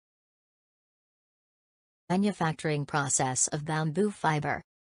Manufacturing process of bamboo fiber.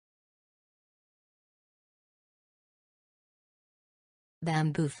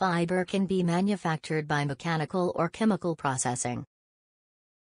 Bamboo fiber can be manufactured by mechanical or chemical processing.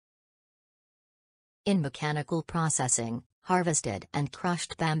 In mechanical processing, harvested and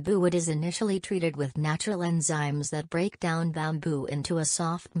crushed bamboo wood is initially treated with natural enzymes that break down bamboo into a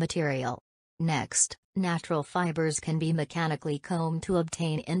soft material. Next, natural fibers can be mechanically combed to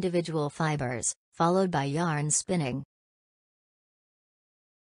obtain individual fibers, followed by yarn spinning.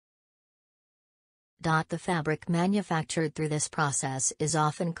 The fabric manufactured through this process is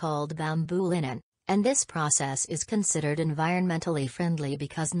often called bamboo linen, and this process is considered environmentally friendly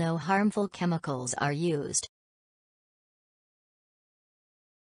because no harmful chemicals are used.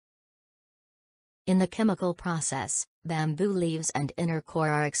 In the chemical process, bamboo leaves and inner core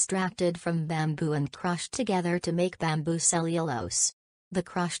are extracted from bamboo and crushed together to make bamboo cellulose. The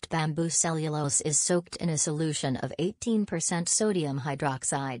crushed bamboo cellulose is soaked in a solution of 18% sodium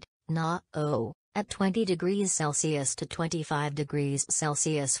hydroxide, NaO, at 20 degrees Celsius to 25 degrees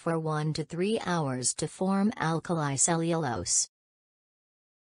Celsius for 1 to 3 hours to form alkali cellulose.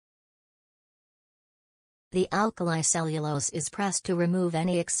 The alkali cellulose is pressed to remove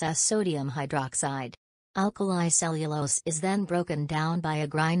any excess sodium hydroxide. Alkali cellulose is then broken down by a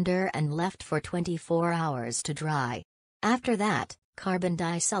grinder and left for 24 hours to dry. After that, carbon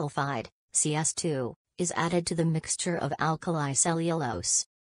disulfide, CS2, is added to the mixture of alkali cellulose.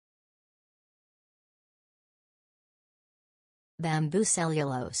 Bamboo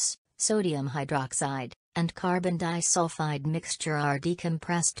cellulose, sodium hydroxide, and carbon disulfide mixture are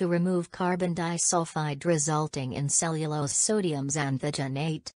decompressed to remove carbon disulfide, resulting in cellulose sodium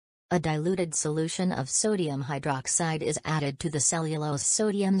xanthogενate. A diluted solution of sodium hydroxide is added to the cellulose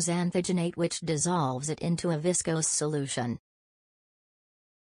sodium xanthogενate, which dissolves it into a viscose solution.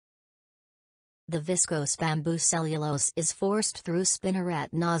 The viscose bamboo cellulose is forced through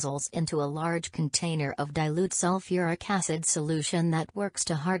spinneret nozzles into a large container of dilute sulfuric acid solution that works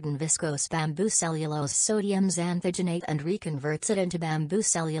to harden viscose bamboo cellulose sodium xanthogενate and reconverts it into bamboo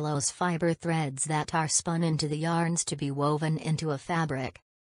cellulose fiber threads that are spun into the yarns to be woven into a fabric.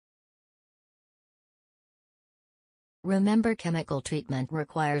 Remember, chemical treatment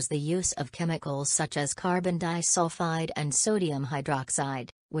requires the use of chemicals such as carbon disulfide and sodium hydroxide,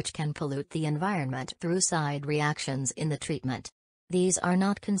 which can pollute the environment through side reactions in the treatment. These are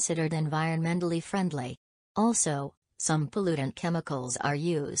not considered environmentally friendly. Also, some pollutant chemicals are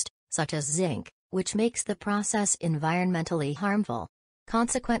used, such as zinc, which makes the process environmentally harmful.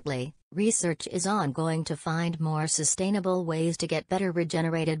 Consequently, research is ongoing to find more sustainable ways to get better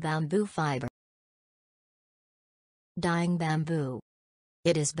regenerated bamboo fiber. Dyeing bamboo.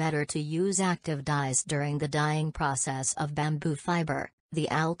 It is better to use active dyes during the dyeing process of bamboo fiber. The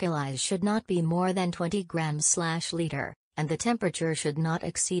alkalis should not be more than 20 grams/liter, and the temperature should not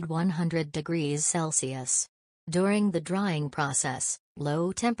exceed 100 degrees Celsius. During the drying process,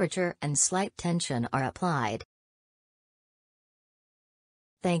 low temperature and slight tension are applied.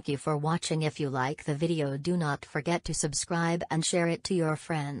 Thank you for watching. If you like the video, do not forget to subscribe and share it to your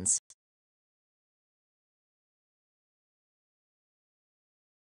friends.